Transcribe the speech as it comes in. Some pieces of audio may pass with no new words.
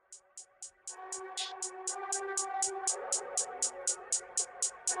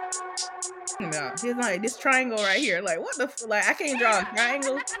No, he's like this triangle right here. Like what the like I can't draw a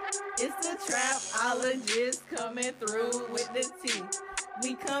triangle. It's the trapologist coming through with the tea.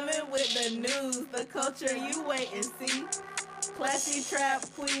 We coming with the news, the culture, you wait and see. Classy trap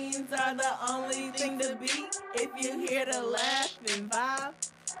queens are the only thing to beat. If you hear the laugh and vibe,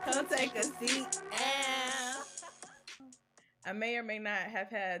 come take a seat. And I may or may not have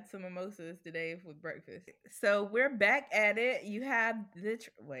had some mimosas today with breakfast. So we're back at it. You have the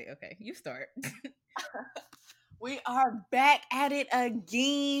wait. Okay, you start. we are back at it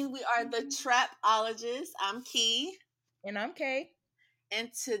again. We are the trapologists. I'm Key. And I'm Kay. And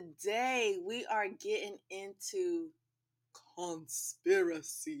today we are getting into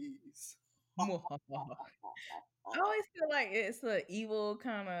conspiracies. I always feel like it's an evil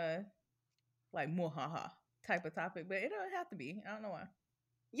kind of like muhaha type of topic, but it don't have to be. I don't know why.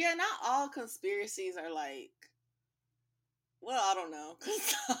 Yeah, not all conspiracies are like, well, I don't know.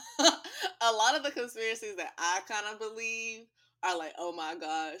 'Cause a lot of the conspiracies that I kind of believe are like, oh my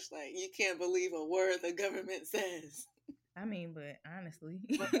gosh, like you can't believe a word the government says. I mean, but honestly,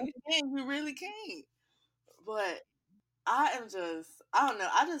 But then again, you really can't. But I am just, I don't know.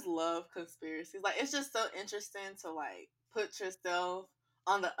 I just love conspiracies. Like, it's just so interesting to like put yourself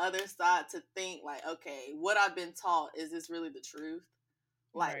on the other side to think like, okay, what I've been taught, is this really the truth?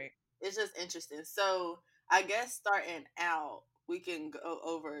 Like, right. it's just interesting. So I guess starting out, we can go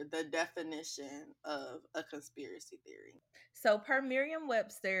over the definition of a conspiracy theory. So, per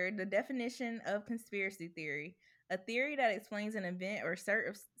Merriam-Webster, the definition of conspiracy theory: a theory that explains an event or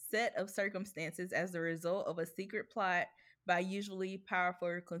set of circumstances as the result of a secret plot by usually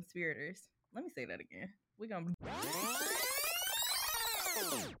powerful conspirators. Let me say that again. We're gonna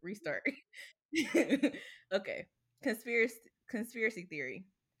restart. Okay. Conspiracy theory: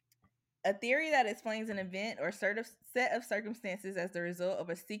 a theory that explains an event or set of circumstances as the result of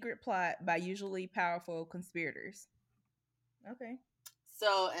a secret plot by usually powerful conspirators. Okay.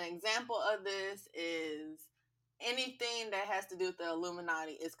 So an example of this is anything that has to do with the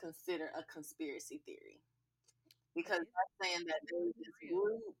Illuminati is considered a conspiracy theory. Because they're saying that there's this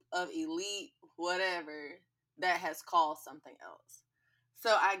group of elite whatever that has caused something else.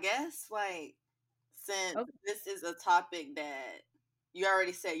 So I guess like since Okay. this is a topic that you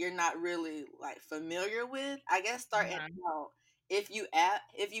already said you're not really like familiar with, I guess starting out, if you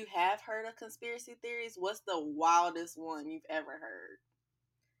have heard of conspiracy theories, what's the wildest one you've ever heard?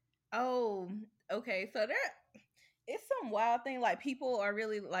 Oh, okay. So there, it's some wild thing. Like people are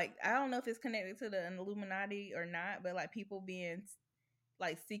really like, I don't know if it's connected to the Illuminati or not, but like people being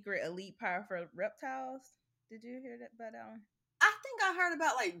like secret elite powerful reptiles. Did you hear that about that one? I think I heard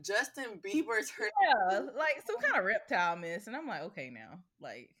about like Justin Bieber's heard. Yeah, like some kind of reptile mess, and I'm like, okay, now,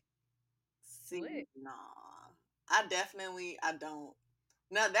 like, See, what? nah, I don't.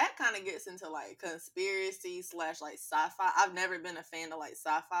 Now that kind of gets into like conspiracy slash like sci-fi. I've never been a fan of like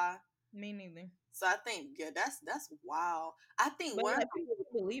sci-fi, Me neither. so I think yeah, that's wild. I think But one of like the, people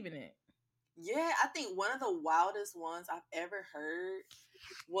believe in it. yeah, I think one of the wildest ones I've ever heard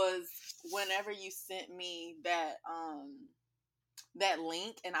was whenever you sent me that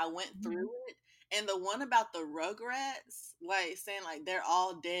link and I went through it. And the one about the Rugrats, like saying like they're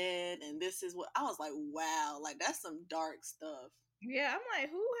all dead and this is what I was like, wow, like that's some dark stuff. Yeah, I'm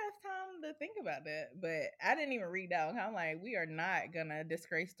like, who has time to think about that? But I didn't even read out. I'm like, we are not gonna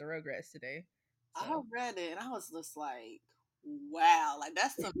disgrace the Rugrats today. I So, read it and I was just like, wow, like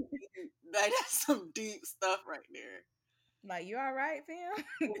that's some like that's some deep stuff right there. like, you all right, fam?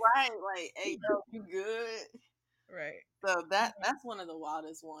 Right, like, hey yo, you good? Right. So that's one of the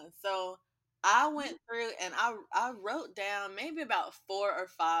wildest ones. So I went through and I wrote down maybe about 4 or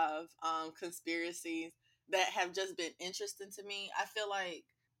 5 conspiracies that have just been interesting to me. I feel like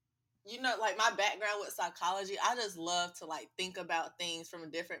like my background with psychology, I just love to like think about things from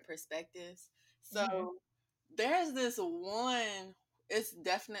different perspectives. So Mm-hmm. there's this one, it's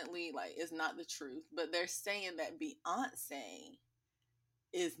definitely like it's not the truth, but they're saying that Beyonce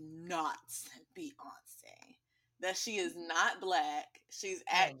is not Beyonce. That she is not black. She's Oh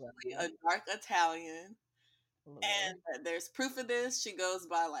actually god. a dark Italian. Lord. And that there's proof of this. She goes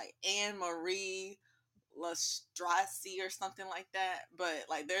by like Anne Marie Lastrasi or something like that. But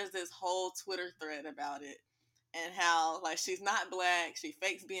like there's this whole Twitter thread about it. And how like she's not black. She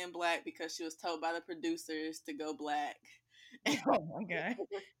fakes being black because she was told by the producers to go black. Oh my god.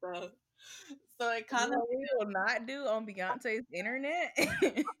 so, so it kind of What we will not do on Beyonce's internet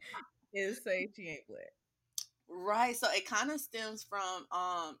is say she ain't black. right. So it kind of stems from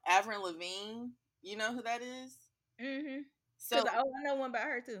Avril Lavigne. You know who that is? Mm-hmm. Cause So I know one about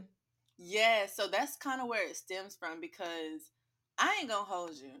her too. Yeah, so that's kind of where it stems from because I ain't gonna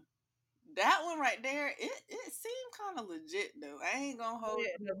hold you. That one right there, it seemed kind of legit though. I ain't gonna hold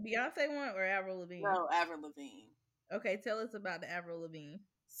Yeah, the Beyonce one or Avril Lavigne? no Avril Lavigne. Okay, tell us about the Avril Lavigne.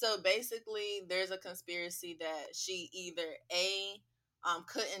 So basically, there's a conspiracy that she either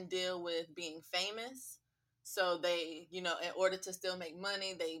couldn't deal with being famous, so they in order to still make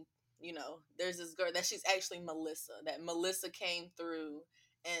money they there's this girl that she's actually Melissa, that Melissa came through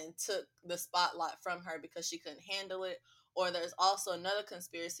and took the spotlight from her because she couldn't handle it. Or there's also another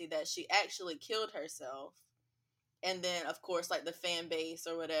conspiracy that she actually killed herself, and then of course like the fan base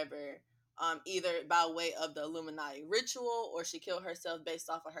or whatever, either by way of the Illuminati ritual or she killed herself based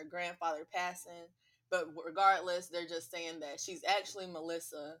off of her grandfather passing. But regardless, they're just saying that she's actually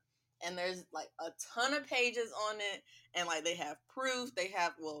Melissa, and there's like a ton of pages on it, and like they have proof. They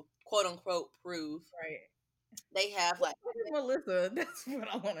have, well, quote unquote proof. Right. They have like, What is Melissa? That's what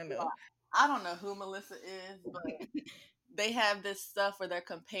I want to know. I don't know who Melissa is, but they have this stuff where they're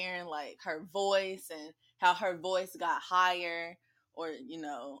comparing like her voice and how her voice got higher, or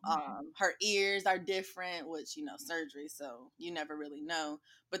her ears are different, which surgery, so you never really know.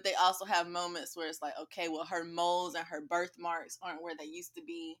 But they also have moments where it's like, okay, well, her moles and her birthmarks aren't where they used to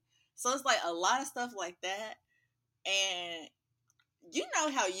be. So it's like a lot of stuff like that. And you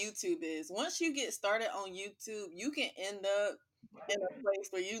know how YouTube is. Once you get started on YouTube, you can end up in a place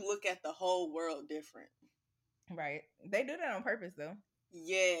where you look at the whole world different. Right. They do that on purpose though.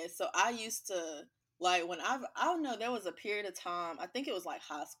 Yeah, so I used to, like, when I don't know, there was a period of time, I think it was like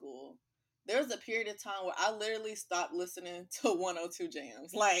high school. There was a period of time where I literally stopped listening to 102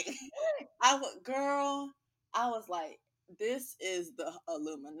 Jams. Like, girl, I was like, this is the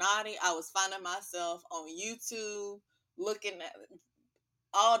Illuminati. I was finding myself on YouTube looking at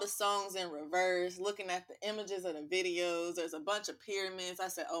all the songs in reverse, looking at the images of the videos. There's a bunch of pyramids. I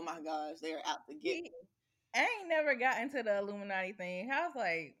said, oh my gosh, they're out to get See, I ain't never got into the Illuminati thing. I was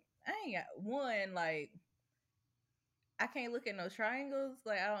like, I ain't got one. Like, I can't look at no triangles.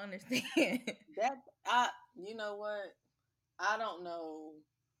 Like, I don't understand. that. You know what? I don't know.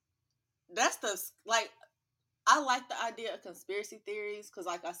 That's like, I like the idea of conspiracy theories because,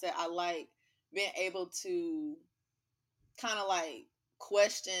 like I said, I like being able to kind of like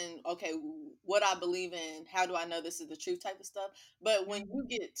question, okay, what I believe in, how do I know this is the truth type of stuff. But when you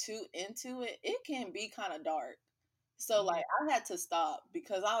get too into it, it can be kind of dark. So Yeah. like I had to stop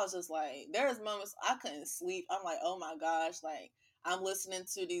because I was just like, there's moments I couldn't sleep. I'm like, oh my gosh, like I'm listening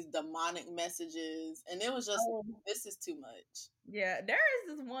to these demonic messages, and it was just Oh, this is too much. yeah. There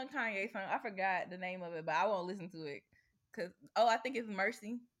is this one Kanye song. I forgot the name of it, but I won't listen to it because I think it's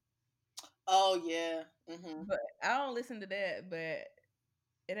Mercy. Oh yeah. Hmm. But I don't listen to that. But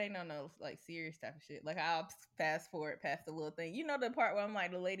it ain't no like serious type of shit. Like I'll fast forward past the little thing. You know the part where I'm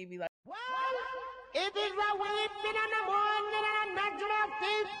like the lady be like, Well, it is a weeping and a mourning and a natural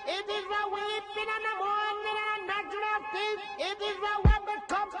thing. It is a weeping and a mourning and a natural thing. It is a when it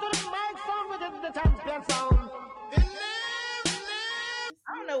comes to the mic sound, which is the champion sound.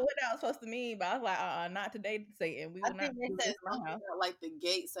 I don't know what that was supposed to mean, but I was like, not today, Satan. We I will not think they do said this in my something house. about like the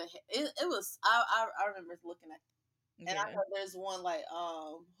gates of it was I remember looking at, and I Yeah. know there's one like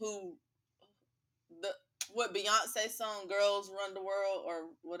who the what Beyonce song "Girls Run the World" or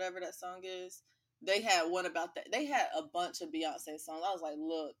whatever that song is. They had one about that. They had a bunch of Beyonce songs. I was like,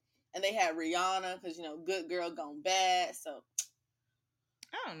 look, and they had Rihanna because "Good Girl Gone Bad." So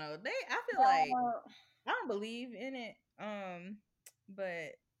I don't know. I feel like yeah, I don't believe in it.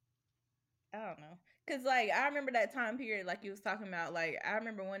 But I don't know. Cause like I remember that time period, like you was talking about. Like I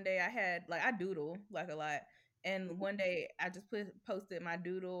remember one day I had like I doodle like a lot, and one day I just posted my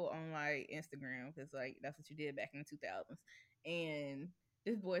doodle on like Instagram because like that's what you did back in the 2000s. And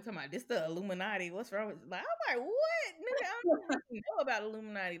this boy talking about this the Illuminati. What's wrong with like I'm like what nigga? I don't even know about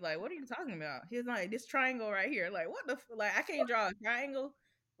Illuminati. Like what are you talking about? He's like this triangle right here. Like what the like I can't draw a triangle.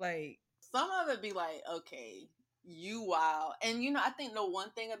 Like some of it be like, okay, you wow. And I think the one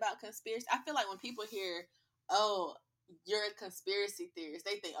thing about conspiracy, I feel like when people hear, oh, you're a conspiracy theorist,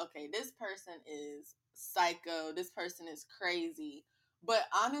 they think, okay, this person is psycho, this person is crazy. But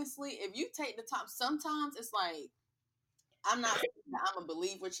honestly, if you take the time, sometimes it's like, I'm not saying that I'm gonna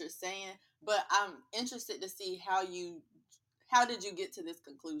believe what you're saying, but I'm interested to see how did you get to this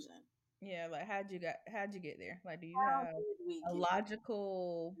conclusion? yeah, like how'd you get there? Like do you How have did we a get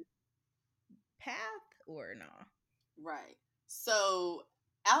logical path or no? right? So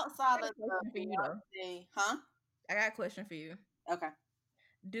I outside got of a the question for you though. Beyonce, huh? I got a question for you. Okay.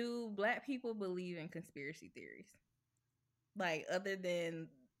 Do black people believe in conspiracy theories? Like other than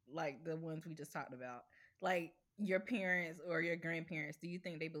like the ones we just talked about. Like your parents or your grandparents, do you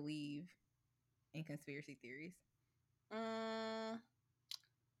think they believe in conspiracy theories? Mm,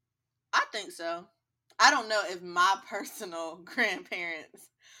 I think so. I don't know if my personal grandparents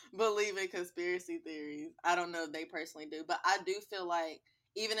believe in conspiracy theories. I don't know if they personally do, but I do feel like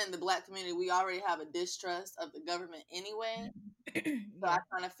even in the black community, we already have a distrust of the government anyway. So I Yeah.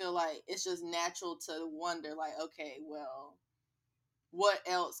 kind of feel like it's just natural to wonder, like, okay, well, what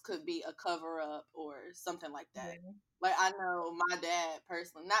else could be a cover up or something like that? Yeah. Like, I know my dad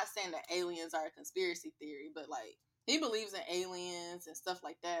personally, not saying that aliens are a conspiracy theory, but like he believes in aliens and stuff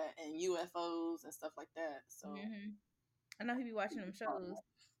like that and UFOs and stuff like that. So, Hmm. I know he be watching them shows.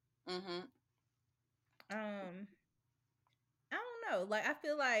 mm-hmm. Um, I don't know. Like, I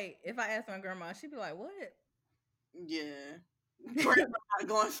feel like if I asked my grandma, she'd be like, "What?" Yeah. Grandma not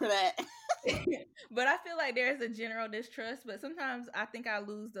going for that. But I feel like there's a general distrust. But sometimes I think I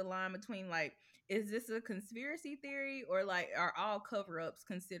lose the line between like, is this a conspiracy theory or like are all cover ups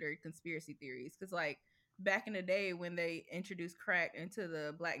considered conspiracy theories? Because like back in the day when they introduced crack into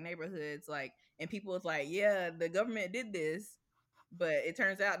the black neighborhoods, like, and people was like, yeah, the government did this. But it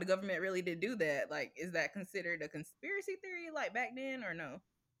turns out the government really did do that. Like, is that considered a conspiracy theory like back then or no?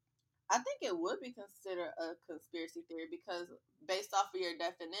 I think it would be considered a conspiracy theory because based off of your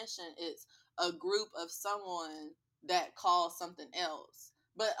definition, it's a group of someone that calls something else.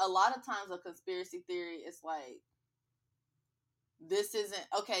 But a lot of times a conspiracy theory is like this isn't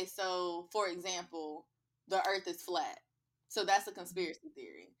okay, so for example, the earth is flat. So that's a conspiracy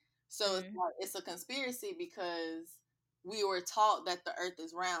theory. So it's Mm-hmm. like it's a conspiracy because we were taught that the earth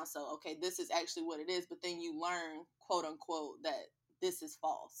is round. So okay, this is actually what it is, but then you learn, quote unquote, that this is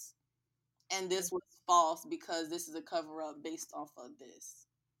false and this was false because this is a cover up based off of this.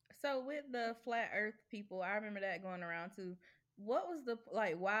 So with the flat Earth people, I remember that going around too. What was the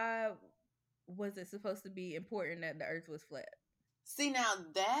like? Why was it supposed to be important that the Earth was flat? See now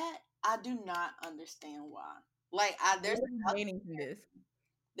that I do not understand why. Like I What are you gaining from this?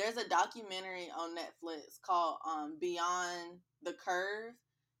 there's a documentary on Netflix called Beyond the Curve.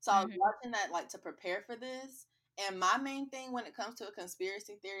 So I was Hmm. watching that like to prepare for this. And my main thing when it comes to a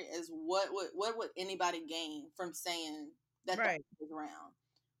conspiracy theory is what would anybody gain from saying that the Right. earth is round?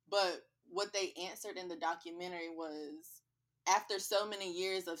 But what they answered in the documentary was after so many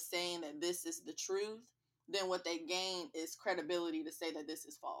years of saying that this is the truth, then what they gain is credibility to say that this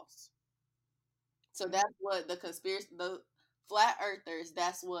is false. So that's what the flat earthers,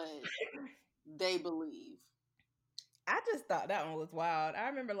 that's what they believe. I just thought that one was wild. I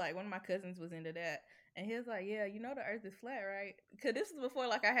remember like one of my cousins was into that, and he was like, "Yeah, you know the Earth is flat, right?" Because this was before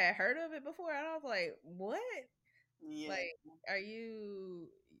like I had heard of it before, and I was like, "What? Yeah. Like, are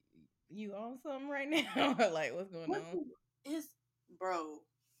you on something right now? Or like, what's going What on?" is, bro?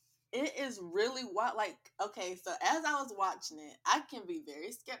 It is really wild. Like, okay, so as I was watching it, I can be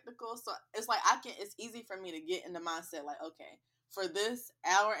very skeptical. So it's like it's easy for me to get in the mindset, like, okay, for this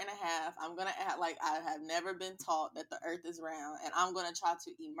hour and a half, I'm gonna act like I have never been taught that the earth is round, and I'm gonna try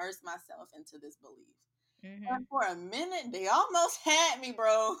to immerse myself into this belief. Hmm. And for a minute, they almost had me,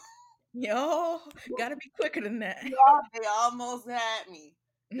 bro. Yo, gotta be quicker than that. They almost had me.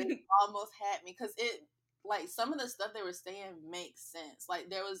 They almost had me because it like some of the stuff they were saying makes sense. Like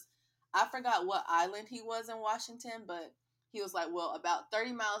there was, I forgot what island he was in Washington, but he was like, well, about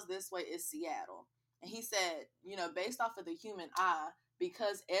 30 miles this way is Seattle, and he said, based off of the human eye,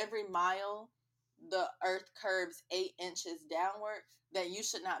 because every mile the Earth curves 8 inches downward, that you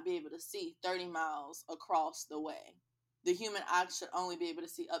should not be able to see 30 miles across the way. The human eye should only be able to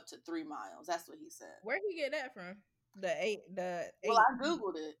see up to 3 miles. That's what he said. Where'd he get that from? The Well, eight. I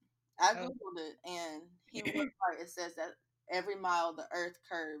googled it. I Oh, googled it, and he was right. It says that every mile the Earth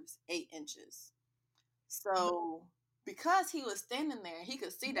curves 8 inches. but So because he was standing there, he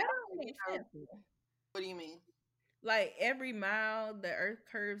could see that that. don't make sense. What do you mean? Like every mile, the Earth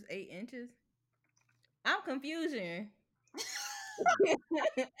curves 8 inches. I'm confusion.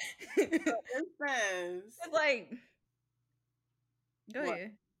 It's It says like, go what?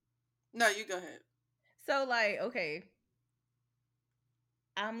 ahead. No, you go ahead. So like, okay,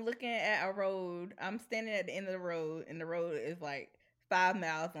 I'm looking at a road. I'm standing at the end of the road, and the road is like 5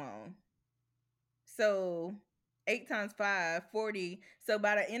 miles long. So 8 times 5, 40. So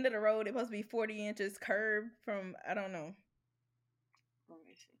by the end of the road, it's supposed to be 40 inches curved from, I don't know, Let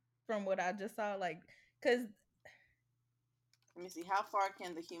me see. from what I just saw. Like, because Let me see. How far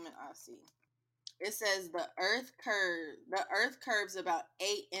can the human eye see? It says the Earth curves about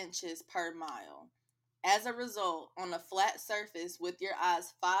 8 inches per mile. As a result, on a flat surface with your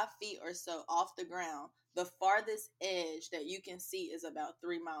eyes 5 feet or so off the ground, the farthest edge that you can see is about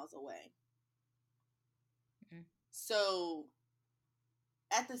 3 miles away. So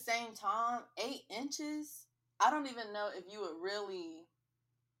at the same time, 8 inches, I don't even know if you would really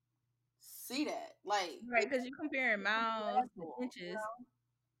see that. Like, Right, because you're comparing miles to gradual, you inches. know?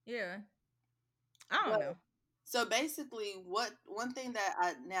 Yeah. I don't But know. so basically, what one thing that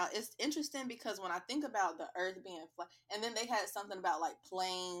I now it's interesting because when I think about the Earth being flat, and then they had something about like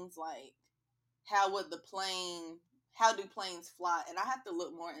planes, like how would the plane, how do planes fly? And I have to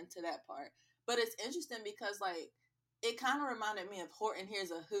look more into that part. But it's interesting because like it kind of reminded me of Horton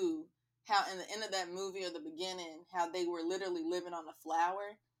Hears a Who, how in the end of that movie or the beginning, how they were literally living on a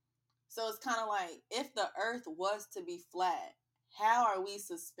flower. So it's kind of like if the Earth was to be flat, how are we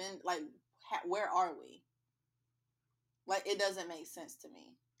suspended? Like, where are we? Like, it doesn't make sense to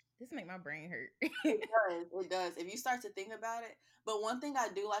me. This make my brain hurt. It does. It does. If you start to think about it. But one thing I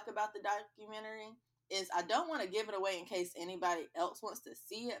do like about the documentary is I don't want to give it away in case anybody else wants to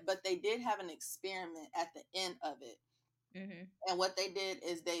see it, but they did have an experiment at the end of it. Mm-hmm. And what they did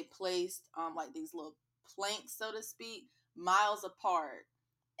is they placed like these little planks, so to speak, miles apart,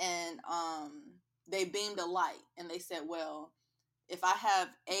 and they beamed a light, and they said, well, if I have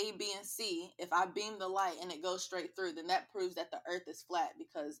A, B, and C, if I beam the light and it goes straight through, then that proves that the Earth is flat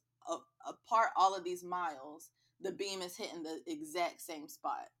because apart all of these miles, the beam is hitting the exact same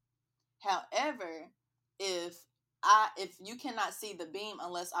spot. However, if if you cannot see the beam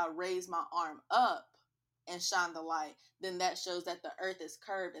unless I raise my arm up and shine the light, then that shows that the Earth is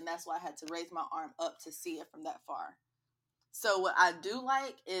curved, and that's why I had to raise my arm up to see it from that far. So what I do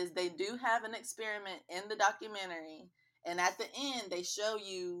like is they do have an experiment in the documentary, and at the end they show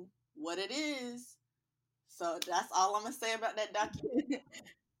you what it is. So that's all I'm gonna say about that documentary.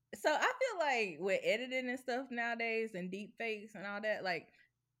 So I feel like with editing and stuff nowadays and deep fakes and all that, like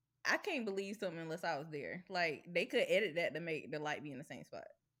I can't believe something unless I was there. Like they could edit that to make the light be in the same spot.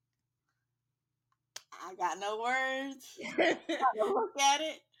 I got no words. I I gotta look at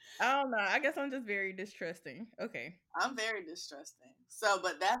it. don't know. I guess I'm just very distrusting. Okay. I'm very distrusting. So,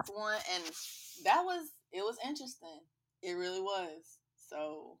 but that's one, and that was it was interesting. It really was.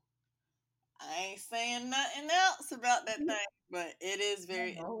 So I ain't saying nothing else about that thing, but it is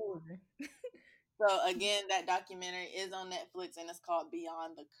very. Oh. So again, that documentary is on Netflix, and it's called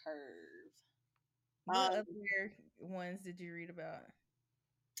Beyond the Curve. What other ones did you read about?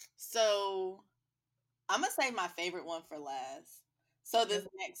 So I'm gonna save my favorite one for last. So this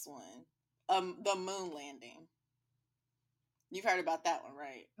Okay. next one, the moon landing. You've heard about that one,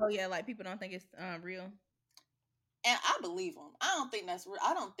 right? Oh yeah, like people don't think it's real. And I believe them. I don't think that's real.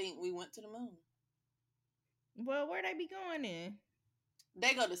 I don't think we went to the moon. Well, where they be going in?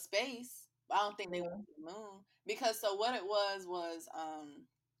 They go to space. But I don't think they went Yeah. to the moon because so what it was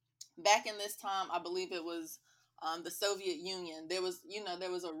back in this time, I believe it was the Soviet Union. There was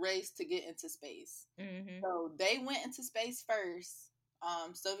there was a race to get into space. Mm-hmm. So they went into space first.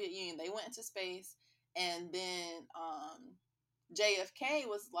 Soviet Union, they went into space, and then JFK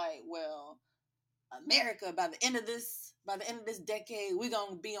was like, "Well, America, by the end of this decade, we're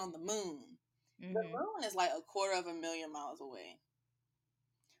gonna be on the moon." The Mm-hmm. moon is like 250,000 miles away.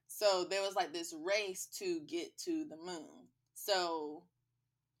 So there was like this race to get to the moon. So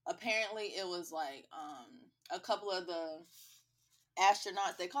apparently it was like a couple of the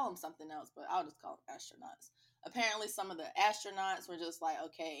astronauts, they call them something else, but I'll just call them astronauts. Apparently some of the astronauts were just like,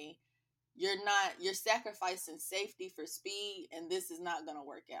 okay, you're sacrificing safety for speed, and this is not going to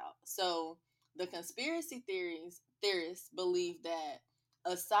work out. So the conspiracy theorists believe that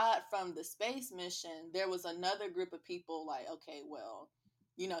aside from the space mission, there was another group of people like, okay, well,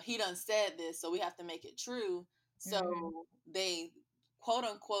 he done said this, so we have to make it true. Mm-hmm. So they quote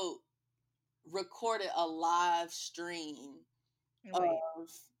unquote recorded a live stream Wait. of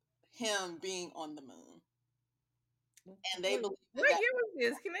him being on the moon. And they Wait, believe what that year was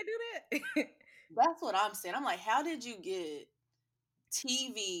this? Can they do that? that's what I'm saying. I'm like, how did you get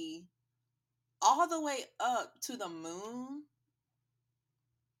TV all the way up to the moon?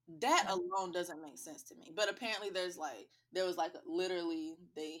 That alone doesn't make sense to me. But apparently there was like literally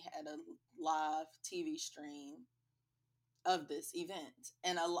they had a live TV stream of this event.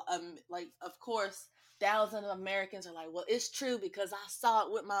 And like of course thousands of Americans are like, well, it's true because I saw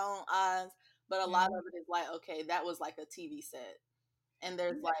it with my own eyes. But a lot Mhm. of it is like, okay, that was like a TV set. And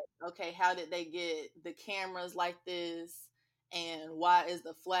there's like, okay, how did they get the cameras like this? And why is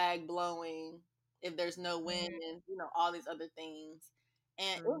the flag blowing if there's no wind Mhm. and all these other things?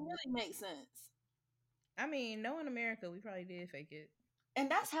 And it True. really makes sense. I mean, knowing America, we probably did fake it. And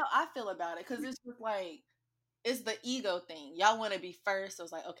that's how I feel about it, because it's just like it's the ego thing. Y'all want to be first, so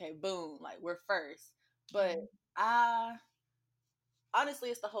it's like, okay, boom, like we're first. But Mhm. I honestly,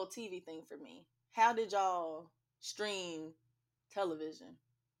 it's the whole TV thing for me. How did y'all? stream television.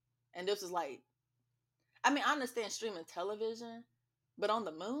 And this was like, I mean, I understand streaming television, but on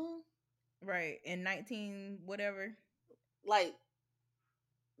the moon, Right. In 19 whatever. like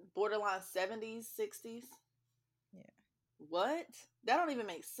borderline 70s, 60s. Yeah. What? That don't even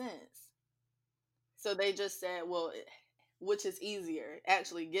make sense. So they just said, well, which is easier,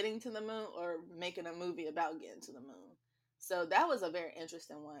 actually getting to the moon or making a movie about getting to the moon? So that was a very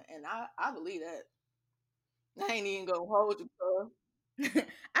interesting one, and I believe that. I ain't even gonna hold you, bro.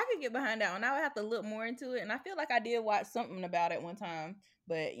 I could get behind that one. I would have to look more into it. And I feel like I did watch something about it one time,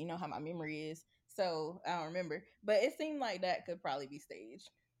 but you know how my memory is. So I don't remember. But it seemed like that could probably be staged.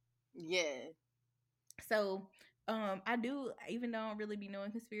 Yeah. So I do, even though I don't really be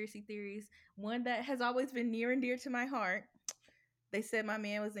knowing conspiracy theories, one that has always been near and dear to my heart. They said my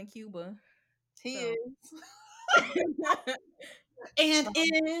man was in Cuba. He So is. And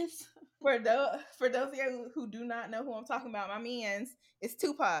is. for those of you who do not know who I'm talking about, my man's is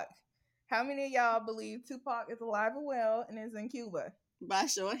Tupac. How many of y'all believe Tupac is alive and well and is in Cuba? By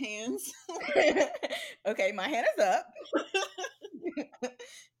show of hands. Okay, my hand is up.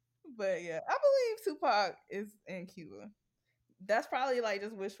 But yeah, I believe Tupac is in Cuba. That's probably like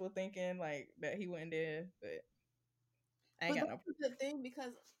just wishful thinking, like that he went there, but I ain't But got that's no. a good thing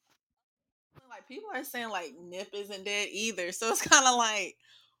because like people are saying like Nip isn't dead either. So it's kind of like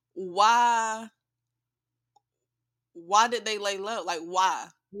why did they lay low? Like why?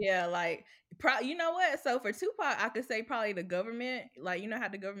 Yeah, like you know what? So for Tupac, I could say probably the government. Like you know how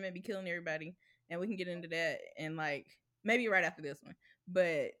the government be killing everybody, and we can get into that and like maybe right after this one.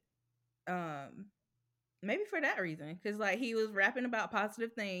 But um, maybe for that reason, because like he was rapping about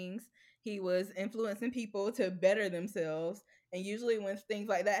positive things, he was influencing people to better themselves, and usually when things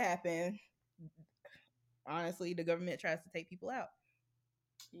like that happen, honestly, the government tries to take people out.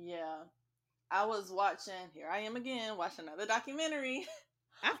 Yeah. I was watching, here I am again, watching another documentary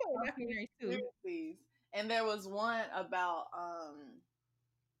I feel on like documentaries too. conspiracies. And there was one about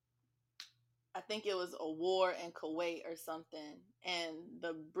I think it was a war in Kuwait or something, and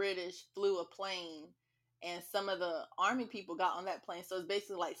the British flew a plane, and some of the army people got on that plane. So it's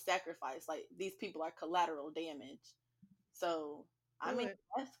basically like sacrifice. Like these people are collateral damage. So I mean,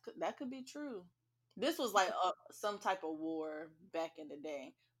 What? that could be true. This was like some type of war back in the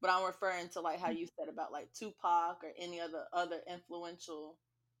day, but I'm referring to like how you said about like Tupac or any other influential,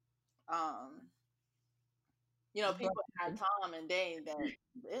 um, Black people in our people. time and day that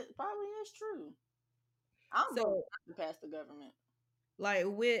it probably is true. I don't believe So nothing past the government. like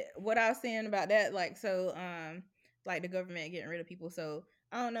with what I was saying about that, like so like the government getting rid of people. So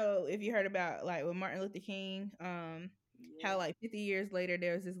I don't know if you heard about like with Martin Luther King, how Yeah. like 50 years later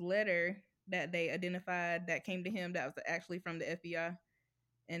there was this letter that they identified that came to him that was actually from the FBI,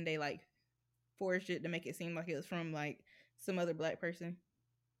 and they like forged it to make it seem like it was from like some other black person.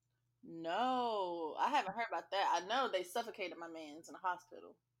 No, I haven't heard about that. I know they suffocated my man's in the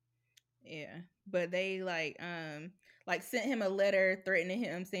hospital. Yeah. But they like sent him a letter threatening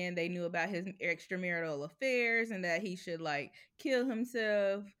him, saying they knew about his extramarital affairs and that he should like kill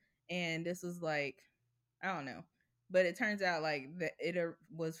himself, and this was like I don't know. But it turns out like that it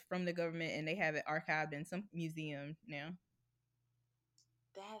was from the government and they have it archived in some museum now.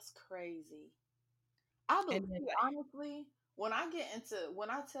 That's crazy. I believe And then honestly, when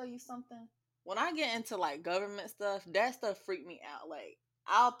I tell you something, when I get into like government stuff, that stuff freak me out. Like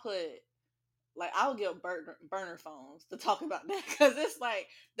I'll put I'll get burner phones to talk about that because it's like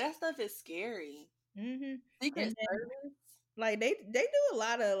that stuff is scary. mm-hmm. Secret And then Service. like they do a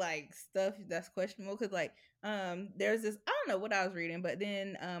lot of like stuff that's questionable because like there's this I don't know what I was reading, but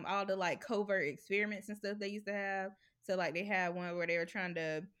then all the like covert experiments and stuff they used to have. So like they had one where they were trying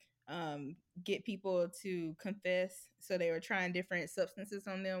to get people to confess, so they were trying different substances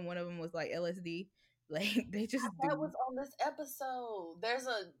on them. One of them was like LSD. Like they just That do. was on this episode. There's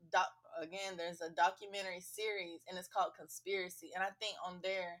a documentary series and it's called Conspiracy. And I think on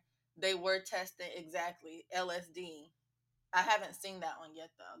there they were testing exactly LSD. I haven't seen that one yet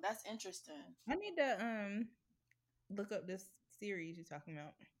though. That's interesting. I need to look up this series you're talking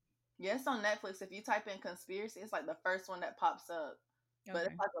about. Yeah, it's on Netflix. If you type in conspiracy, it's like the first one that pops up. But it's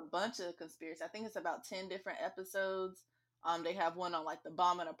Okay. like a bunch of conspiracy. I think it's about 10 different episodes. They have one on like the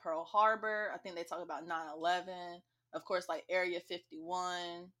bombing of Pearl Harbor. I think they talk about 9/11. Of course, like Area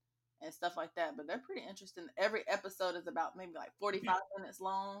 51 and stuff like that. But they're pretty interesting. Every episode is about maybe like 45 minutes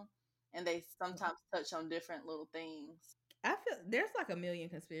long. And they sometimes touch on different little things. I feel there's like a million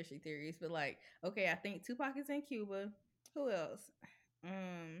conspiracy theories, but like, okay, I think Tupac is in Cuba. Who else?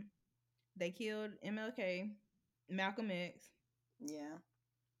 Um, they killed MLK, Malcolm X. Yeah.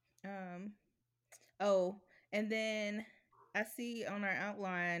 Um, oh, And then I see on our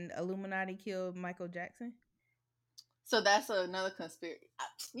outline Illuminati killed Michael Jackson. So that's another conspiracy.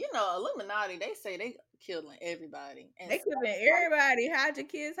 You know, Illuminati, they say they killing everybody. And They killing everybody. Hide your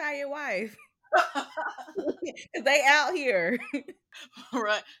kids, hide your wife. Cause they out here.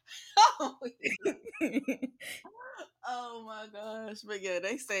 right. Oh my gosh. But yeah,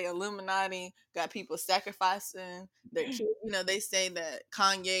 they say Illuminati got people sacrificing their kids. You know, they say that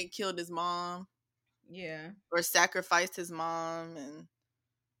Kanye killed his mom. Yeah. Or sacrificed his mom, and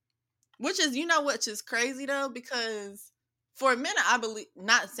which is crazy though, because for a minute I believe,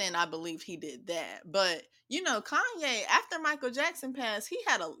 not saying I believe he did that, but Kanye, after Michael Jackson passed, he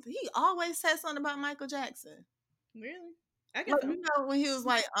always said something about Michael Jackson. Really? I guess Like, when he was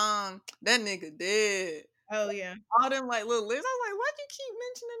like, that nigga dead. Oh yeah. All them like little lyrics. I was like, why'd you keep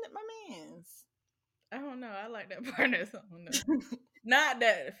mentioning it, my man's? I don't know. I like that part of the song. Not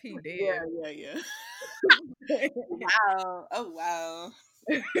that if he did. Yeah. Wow. Oh wow.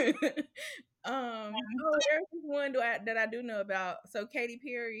 There's this one that I do know about. So Katy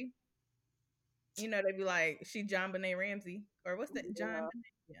Perry, they be like, she John Benet Ramsey, or what's that? John Benet?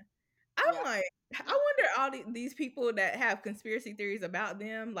 Yeah. I'm like, I wonder all these people that have conspiracy theories about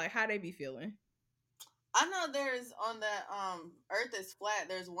them, like how they be feeling. I know there's on that Earth is flat,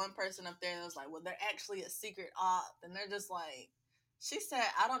 there's one person up there that was like, well, they're actually a secret op, and they're just like, she said,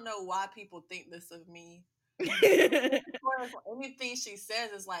 I don't know why people think this of me. Anything she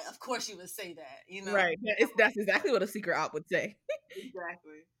says is like, of course you would say that, Right. That's exactly what a secret op would say.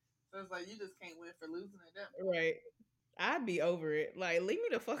 Exactly. So it's like, you just can't win for losing at that point. Right. I'd be over it. Like, leave me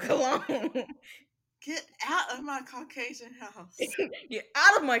the fuck alone. Get out of my Caucasian house. Get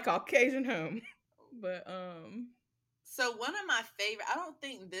out of my Caucasian home. But so one of my favorite, I don't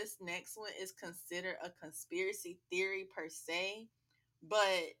think this next one is considered a conspiracy theory per se,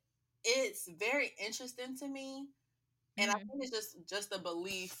 but it's very interesting to me. And I think it's just a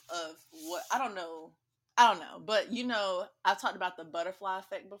belief of what, I don't know, but I've talked about the butterfly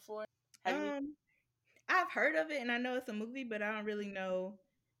effect before. I've heard of it, and I know it's a movie, but I don't really know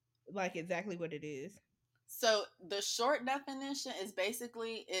like exactly what it is. So the short definition is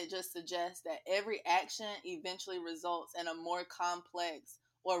basically, it just suggests that every action eventually results in a more complex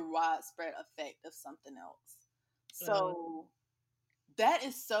or widespread effect of something else. So that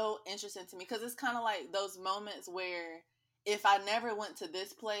is so interesting to me, because it's kind of like those moments where if I never went to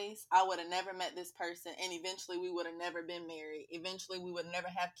this place, I would have never met this person, and eventually we would have never been married. Eventually we would never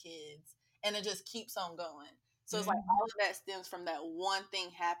have kids, and it just keeps on going. So it's like all of that stems from that one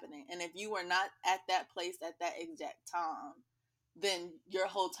thing happening. And if you were not at that place at that exact time, then your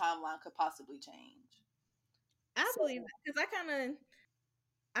whole timeline could possibly change. I believe, because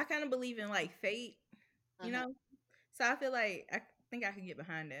I kind of believe in like fate, you know? So I feel like I think I could get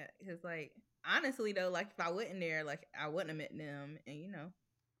behind that, because like honestly though, like if I wasn't there, like I wouldn't have met them, and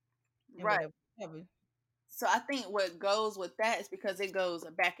right. So I think what goes with that is because it goes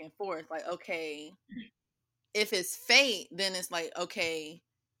back and forth. Like, okay, if it's fate, then it's like, okay,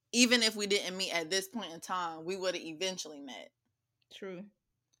 even if we didn't meet at this point in time, we would have eventually met. True.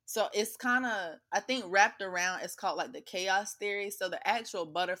 So it's kind of, I think wrapped around, it's called like the chaos theory. So the actual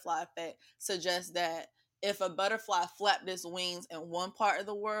butterfly effect suggests that if a butterfly flapped its wings in one part of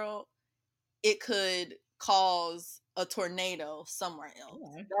the world, it could cause a tornado somewhere else.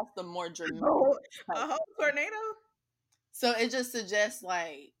 That's the more dramatic. A whole tornado? So it just suggests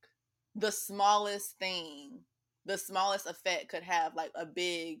like the smallest thing, the smallest effect could have like a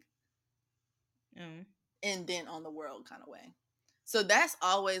big indent on the world kind of way. So that's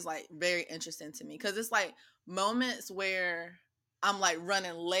always like very interesting to me, because it's like moments where I'm like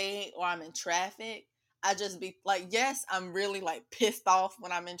running late or I'm in traffic. I just be like, yes, I'm really like pissed off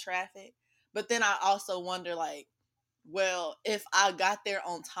when I'm in traffic. But then I also wonder like, well, if I got there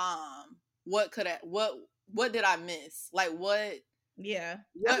on time, what did I miss? Like what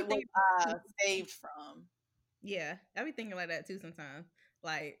was I saved from? Yeah, I be thinking like that too sometimes.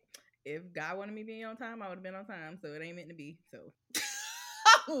 Like, if God wanted me being on time, I would have been on time. So it ain't meant to be. So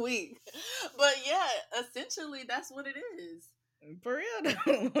I'm weak. But yeah, essentially that's what it is. For real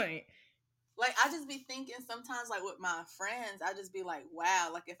though. Like I just be thinking sometimes, like with my friends, I just be like, wow,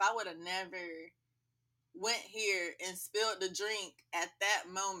 like if I would have never went here and spilled the drink at that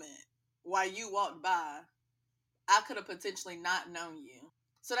moment while you walked by, I could have potentially not known you.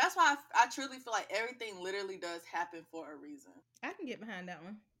 So that's why I truly feel like everything literally does happen for a reason. I can get behind that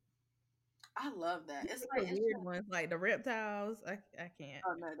one. I love that. It's like the weird ones, like the reptiles. I can't.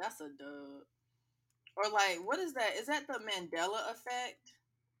 Oh no, that's a dub. Or like, what is that? Is that the Mandela effect?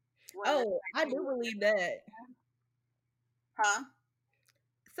 Oh, I do believe that. Huh?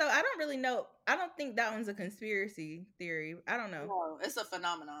 So I don't really know. I don't think that one's a conspiracy theory. I don't know. No, it's a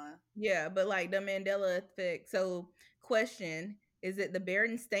phenomenon. Yeah, but like the Mandela effect. So, question: is it the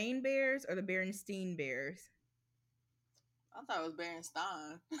Berenstain Bears or the Berenstein Bears? I thought it was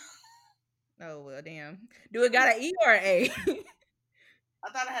Berenstein. Oh well, damn. Do it got an E or an A?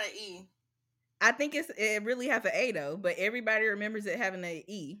 I thought it had an E. I think it really has an A though, but everybody remembers it having an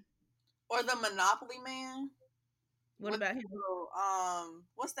E. Or the Monopoly Man What with about the him? little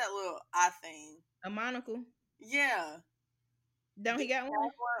what's that little eye thing? A monocle? Yeah. Don't Did he he got one?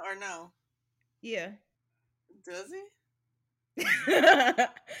 have one or no? Yeah. Does he?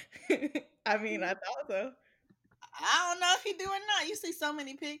 I mean, I thought so. I don't know if he do or not. You see so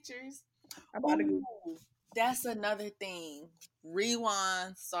many pictures. I'm about to go. Ooh, that's another thing.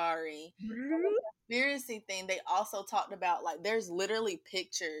 Rewind, sorry. Conspiracy thing, they also talked about like there's literally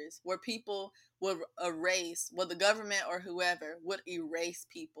pictures where people would erase, well, the government or whoever would erase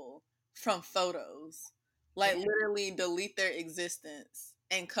people from photos, like Damn. literally delete their existence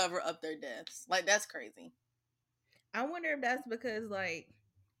and cover up their deaths. Like that's crazy. I wonder if that's because, like,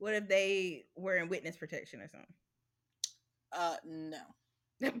 what if they were in witness protection or No.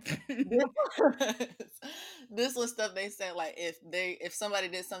 something? This this was stuff they said like if somebody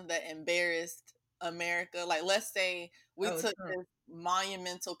did something that embarrassed America, like let's say we Oh, took Trump. this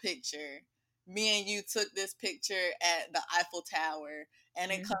monumental picture, me and you took this picture at the Eiffel Tower,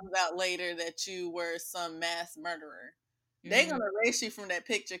 and it Mhm. comes out later that you were some mass murderer. They're Mhm. gonna erase you from that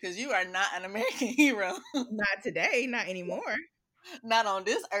picture because you are not an American hero. Not today, not anymore. Not on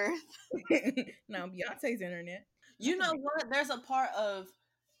this earth. No, Beyonce's internet. You know what? There's a part of,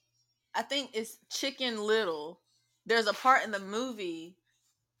 I think it's Chicken Little. There's a part in the movie,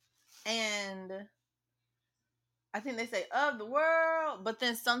 and I think they say of the world, but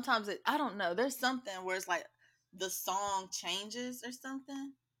then sometimes I don't know. There's something where it's like the song changes or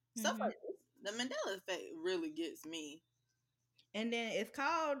something. Stuff Mhm. like this. The Mandela effect really gets me. And then it's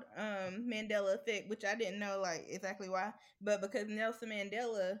called Mandela effect, which I didn't know like exactly why, but because Nelson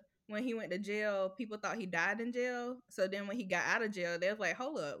Mandela, when he went to jail, people thought he died in jail. So then when he got out of jail, they was like,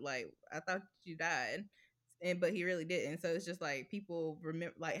 "Hold up, like I thought you died," and but he really didn't. So it's just like people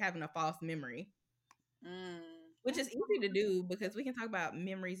remember like having a false memory, which is easy to do because we can talk about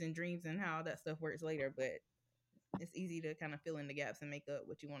memories and dreams and how that stuff works later. But it's easy to kind of fill in the gaps and make up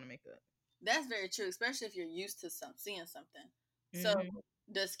what you want to make up. That's very true, especially if you're used to seeing something. So, Hmm.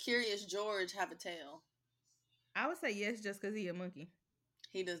 does Curious George have a tail? I would say yes, just because he a monkey.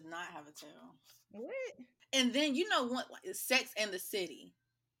 He does not have a tail. What? And then you know what? Like, Sex and the City.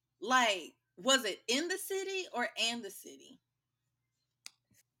 Like, was it in the city or and the city?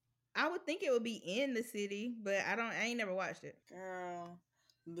 I would think it would be in the city, but I ain't never watched it. Girl,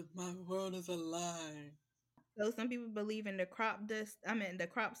 my world is a lie. So some people believe in the crop dust. I mean, the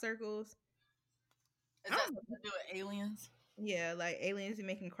crop circles. Is I that don't know. something to do with aliens? Yeah, like aliens are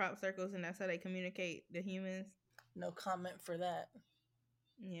making crop circles, and that's how they communicate to humans. No comment for that.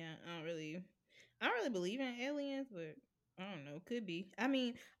 Yeah, I don't really believe in aliens, but I don't know. Could be. I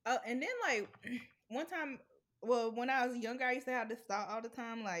mean, and then like one time, well, when I was younger, I used to have this thought all the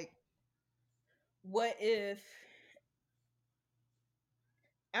time, like, what if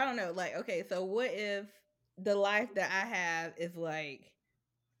I don't know, like, okay, so what if the life that I have is like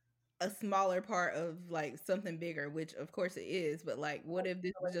a smaller part of like something bigger, which of course it is, but like what if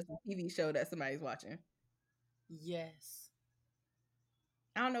this is just a TV show that somebody's watching? Yes.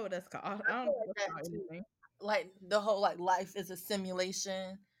 I don't know what that's called. I I don't feel know like what's that called too. anything. Like the whole like life is a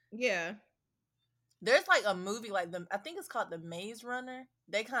simulation. Yeah. There's like a movie like I think it's called The Maze Runner.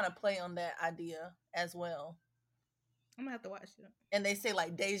 They kind of play on that idea as well. I'm gonna have to watch it. And they say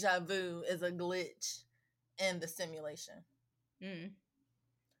like deja vu is a glitch in the simulation. Mm.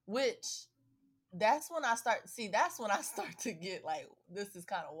 Which that's when I start to get like this is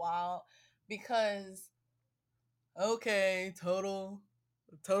kind of wild because okay, total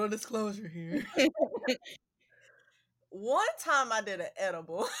disclosure here. One time I did an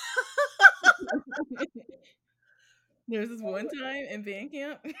edible. There was this one time in band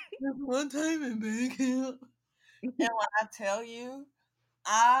camp. One time in band camp. And when I tell you,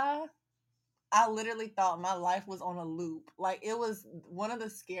 I I literally thought my life was on a loop. Like it was one of the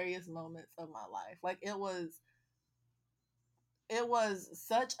scariest moments of my life. Like it was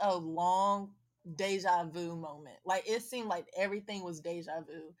such a long deja vu moment. Like it seemed like everything was deja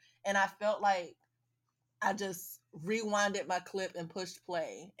vu. And I felt like I just rewinded my clip and pushed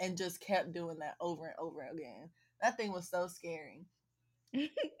play and just kept doing that over and over again. That thing was so scary.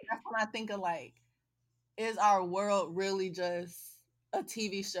 That's when I think of like, is our world really just a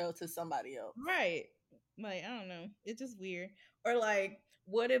TV show to somebody else? Right. Like, I don't know. It's just weird. Or like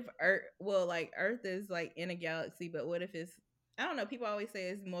what if Earth? Well, like Earth is like in a galaxy, but what if it's? I don't know. People always say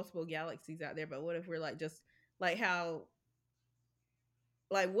it's multiple galaxies out there, but what if we're like just like how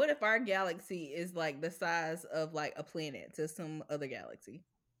like what if our galaxy is like the size of like a planet to some other galaxy?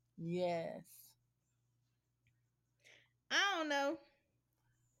 Yes. I don't know.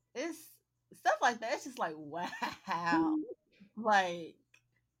 It's stuff like that. It's just like, wow. Like,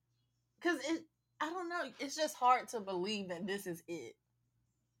 because I don't know. It's just hard to believe that this is it.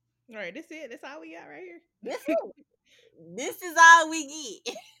 All right, that's it. That's all we got right here. This is all we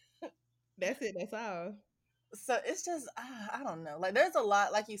get. That's it. That's all. So it's just, I don't know. Like, there's a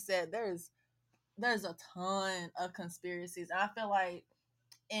lot, like you said, there's a ton of conspiracies. And I feel like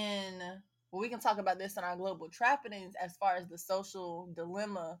in, well, we can talk about this in our global trappings as far as the social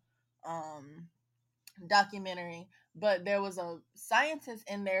dilemma um documentary, but there was a scientist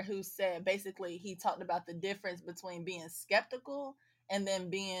in there who said, basically, he talked about the difference between being skeptical and then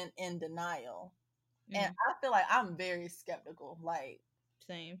being in denial. And I feel like I'm very skeptical. Like,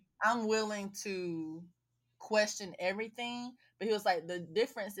 Same. I'm willing to question everything, but he was like, the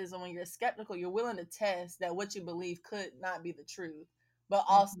difference is when you're skeptical, you're willing to test that what you believe could not be the truth, but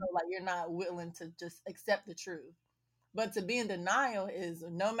also like you're not willing to just accept the truth. But to be in denial is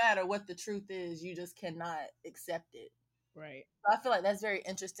no matter what the truth is, you just cannot accept it. Right. So I feel like that's very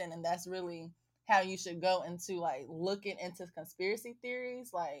interesting, and that's really how you should go into like looking into conspiracy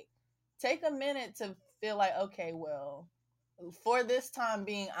theories. Like, take a minute to feel like, okay, well, for this time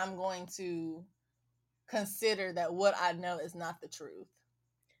being, I'm going to consider that what I know is not the truth.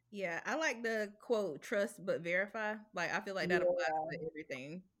 Yeah, I like the quote "trust but verify." Like, I feel like that applies Yeah, to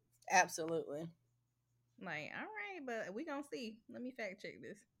everything. absolutely. Like, all right, but we gonna see. Let me fact check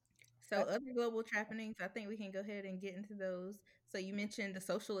this. So, other global trappings, I think we can go ahead and get into those. So, you mentioned the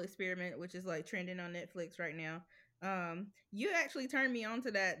social experiment, which is like trending on Netflix right now. You actually turned me on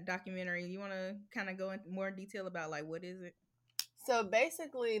to that documentary. You want to kind of go into more detail about like what is it? So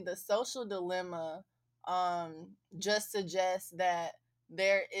basically, the social dilemma just suggests that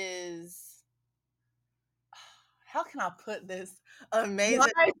there is, how can I put this amazing?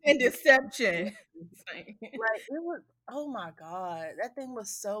 Lies and deception. Like, it was, oh my god, that thing was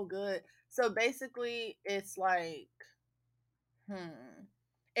so good. So basically, it's like, hmm,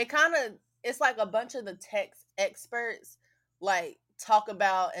 it kind of, it's like a bunch of the tech experts like talk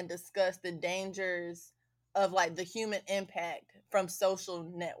about and discuss the dangers of like the human impact from social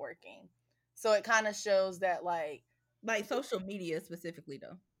networking. So it kind of shows that Like social media specifically,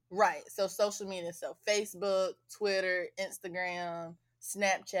 though. right. So social media, so Facebook, Twitter, Instagram,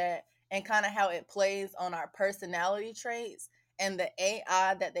 Snapchat, and kind of how it plays on our personality traits, and the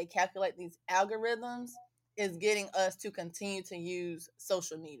AI that they calculate these algorithms is getting us to continue to use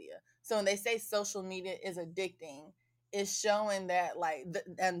social media. So when they say social media is addicting, it's showing that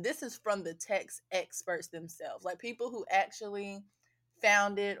and this is from the tech experts themselves, like people who actually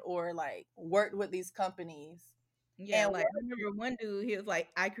founded or like worked with these companies. Yeah, And like I remember one dude, he was like,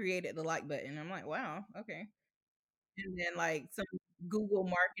 "I created the like button." I'm like, "Wow, okay." And then like some Google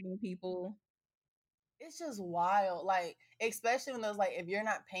marketing people. it's just wild. Like, especially when there's like, if you're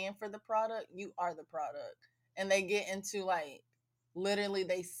not paying for the product, you are the product. And they get into like, literally,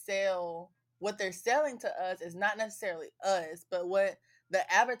 they sell what they're selling to us is not necessarily us, but what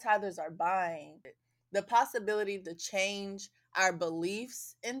the advertisers are buying. The possibility to change our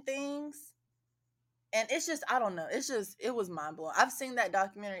beliefs in things. And it's just, I don't know. It's just, it was mind blowing. I've seen that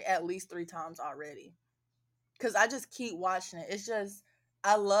documentary at least 3 times already because I just keep watching it. It's just,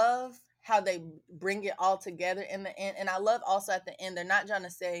 I love how they bring it all together in the end. And I love also at the end, they're not trying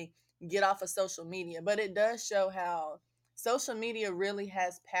to say get off of social media, but it does show how social media really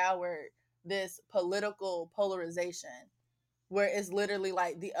has powered this political polarization where it's literally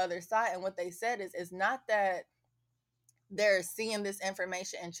like the other side. And what they said is, it's not that they're seeing this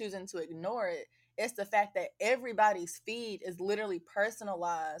information and choosing to ignore it. It's the fact that everybody's feed is literally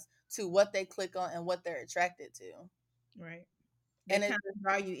personalized to what they click on and what they're attracted to. Right. They And kind it's of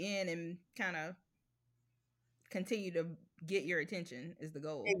draw you in and kind of continue to get your attention is the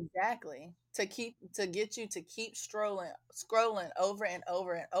goal. exactly to get you to keep scrolling over and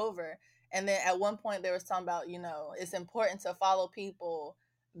over and over. And then at one point they was talking about, it's important to follow people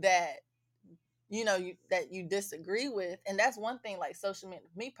that that you disagree with. And that's one thing, like social media,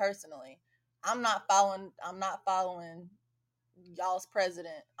 me personally, I'm not following y'all's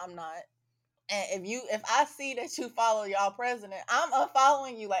president. I'm not. And if I see that you follow y'all president, I'm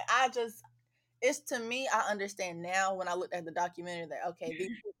unfollowing you. Like, it's, to me, I understand now when I looked at the documentary that, okay,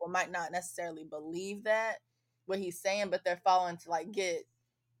 these people might not necessarily believe that what he's saying, but they're following to like get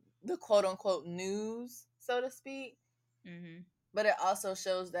the quote unquote news, so to speak. Mm-hmm. but it also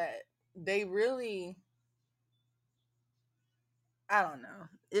shows that they really, I don't know.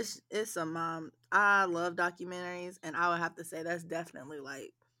 It's a mom. I love documentaries, and I would have to say that's definitely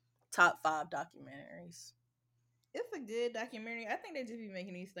like top 5 documentaries. It's a good documentary. I think they just be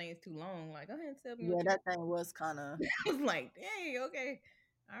making these things too long. Like, go ahead and tell me Yeah, what you. that thing was kind of, I was like, dang, okay,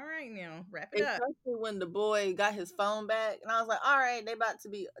 all right, now wrap it up. especially when the boy got his phone back, and I was like, all right, they about to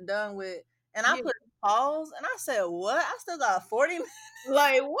be done with, and I Yeah, put pause, and I said, what? I still got 40 minutes.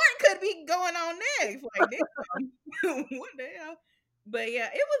 like what could be going on next? Like, damn, what the hell? But yeah,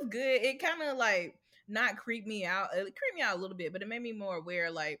 it was good. It kind of like not creeped me out. It creeped me out a little bit, but it made me more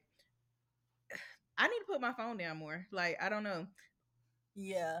aware. Like, I need to put my phone down more. Like, I don't know.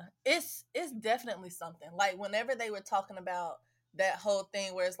 Yeah, it's definitely something. Like whenever they were talking about that whole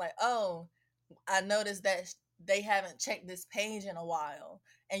thing where it's like, oh, I noticed that they haven't checked this page in a while,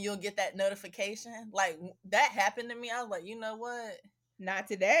 and you'll get that notification. Like that happened to me. I was like, you know what? Not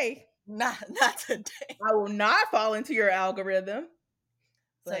today. Not today. I will not fall into your algorithm.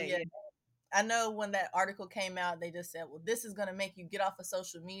 So But yeah, yeah, I know when that article came out, they just said, well, this is going to make you get off of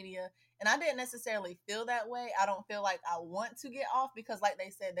social media. And I didn't necessarily feel that way. I don't feel like I want to get off because, like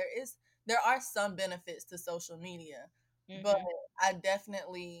they said, there are some benefits to social media, but mm-hmm. I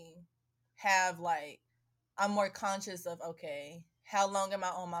definitely have like, I'm more conscious of, okay, how long am I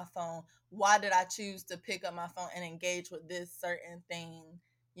on my phone? Why did I choose to pick up my phone and engage with this certain thing?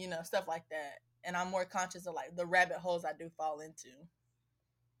 Stuff like that. And I'm more conscious of like the rabbit holes I do fall into.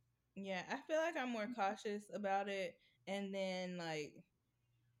 Yeah, I feel like I'm more cautious about it, and then like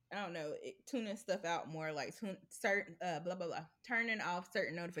I don't know, tuning stuff out more, like certain blah blah blah, turning off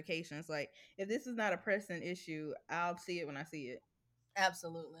certain notifications. Like if this is not a pressing issue, I'll see it when I see it.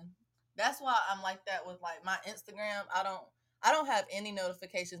 Absolutely. That's why I'm like that with like my Instagram. I don't have any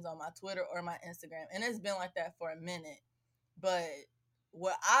notifications on my Twitter or my Instagram. And it's been like that for a minute. But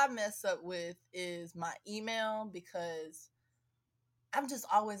what I mess up with is my email because I'm just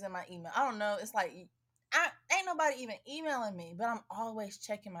always in my email. I don't know. It's like I ain't nobody even emailing me, but I'm always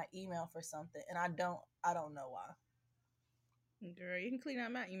checking my email for something and I don't know why. Girl, you can clean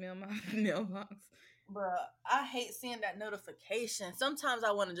out my email, my mailbox. Bruh, I hate seeing that notification. Sometimes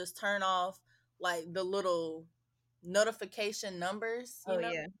I want to just turn off like the little notification numbers, Oh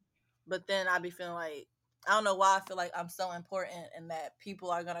yeah, but then I be feeling like I don't know why I feel like I'm so important and that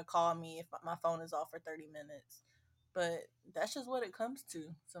people are gonna call me if my phone is off for 30 minutes. But that's just what it comes to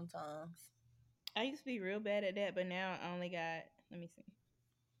sometimes. I used to be real bad at that, but now I only got, let me see,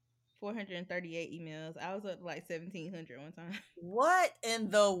 438 emails. I was up to like 1,700 one time. What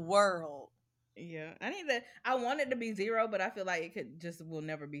in the world? Yeah, I need to. I want it to be zero, but I feel like it could just will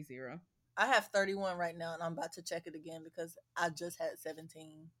never be zero. I have 31 right now and I'm about to check it again because I just had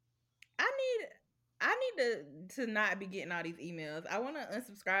 17. I need. I need to not be getting all these emails. I want to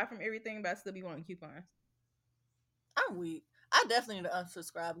unsubscribe from everything, but I still be wanting coupons. I'm weak. I definitely need to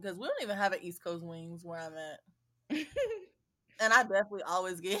unsubscribe because we don't even have an East Coast Wings where I'm at. And I definitely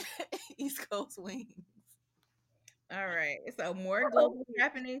always get East Coast wings. All right. So more global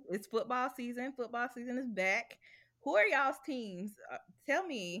happenings. It's football season. Football season is back. Who are y'all's teams? Tell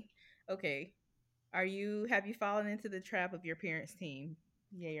me. Okay. Have you fallen into the trap of your parents' team?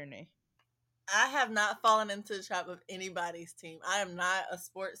 Yay or nay? I have not fallen into the trap of anybody's team. I am not a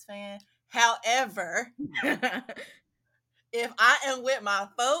sports fan. However, if I am with my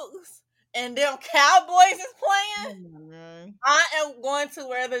folks and them Cowboys is playing, Oh, I am going to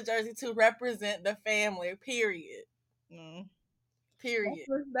wear the jersey to represent the family. Period. no. Period.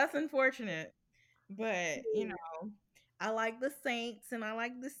 That's unfortunate. But, I like the Saints and I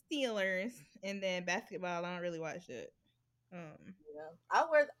like the Steelers. And then basketball, I don't really watch it. Yeah.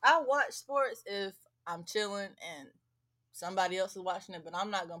 I watch sports if I'm chilling and somebody else is watching it, but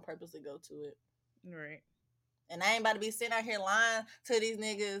I'm not gonna purposely go to it. Right. And I ain't about to be sitting out here lying to these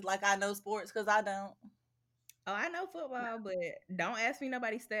niggas like I know sports because I don't. Oh, I know football, but don't ask me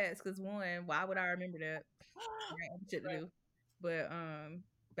nobody's stats because one, why would I remember that? I have shit to do. But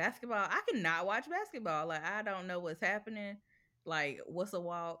basketball, I cannot watch basketball. Like I don't know what's happening. Like what's a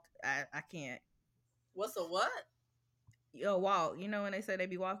walk? I can't. What's a what? Yo, walk. You know when they say they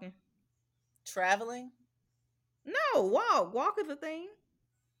be walking? Traveling? No, walk. Walk is a thing.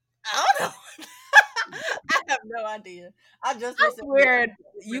 I don't know. I have no idea. I just I recently swear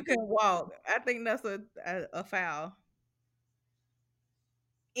you can walk. I think that's a foul.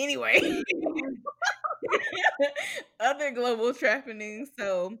 Anyway, other global trafficking.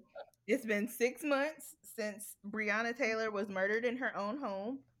 So it's been 6 months since Breonna Taylor was murdered in her own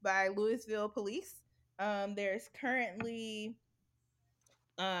home by Louisville police. There's currently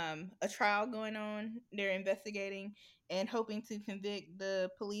a trial going on. They're investigating and hoping to convict the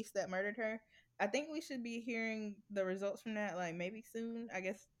police that murdered her. I think we should be hearing the results from that, like maybe soon. I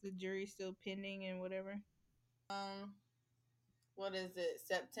guess the jury's still pending and whatever. What is it?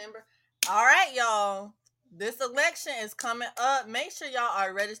 September. All right, y'all. This election is coming up. Make sure y'all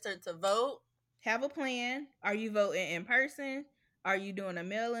are registered to vote. Have a plan. Are you voting in person? Are you doing a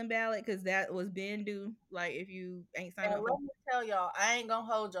mail-in ballot? Because that was been due. Like if you ain't signed And up for. let me tell y'all, I ain't gonna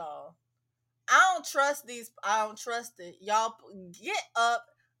hold y'all. I don't trust these. I don't trust it. Y'all get up,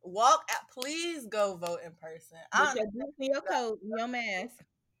 walk out. Please go vote in person. Get your boots and your coat and your mask.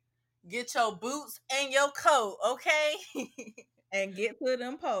 Get your boots and your coat, okay? And get to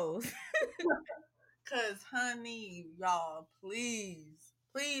them polls. Cause honey, y'all, please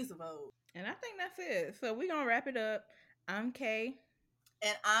vote. And I think that's it. So we're gonna wrap it up. I'm Kay.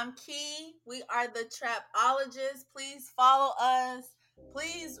 And I'm Key. We are the Trapologists. Please follow us.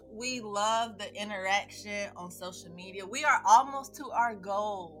 Please, we love the interaction on social media. We are almost to our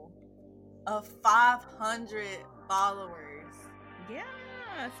goal of 500 followers. Yeah.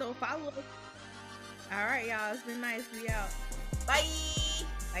 So follow us. All right, y'all. It's been nice. We out. Bye.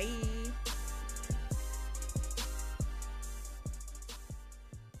 Bye.